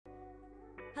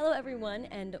Hello, everyone,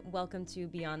 and welcome to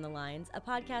Beyond the Lines, a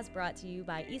podcast brought to you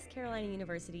by East Carolina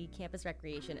University Campus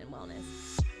Recreation and Wellness.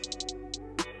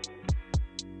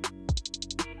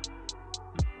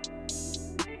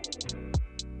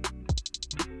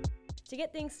 To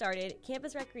get things started,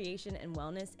 Campus Recreation and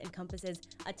Wellness encompasses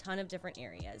a ton of different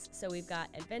areas. So we've got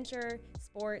adventure,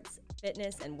 sports,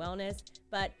 fitness, and wellness,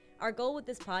 but our goal with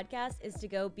this podcast is to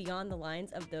go beyond the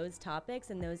lines of those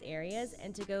topics and those areas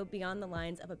and to go beyond the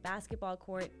lines of a basketball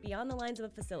court, beyond the lines of a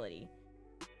facility.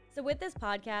 So with this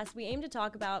podcast, we aim to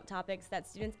talk about topics that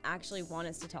students actually want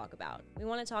us to talk about. We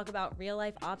want to talk about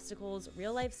real-life obstacles,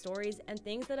 real-life stories, and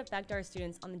things that affect our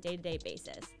students on a day-to-day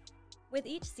basis. With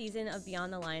each season of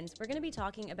Beyond the Lines, we're going to be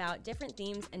talking about different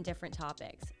themes and different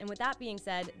topics. And with that being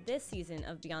said, this season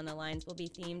of Beyond the Lines will be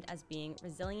themed as being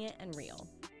resilient and real.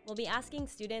 We'll be asking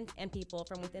students and people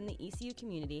from within the ECU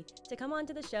community to come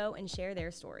onto the show and share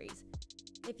their stories.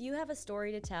 If you have a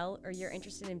story to tell or you're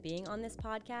interested in being on this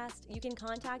podcast, you can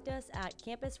contact us at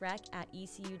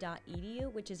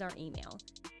campusrec@ecu.edu, which is our email.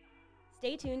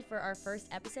 Stay tuned for our first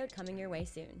episode coming your way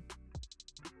soon.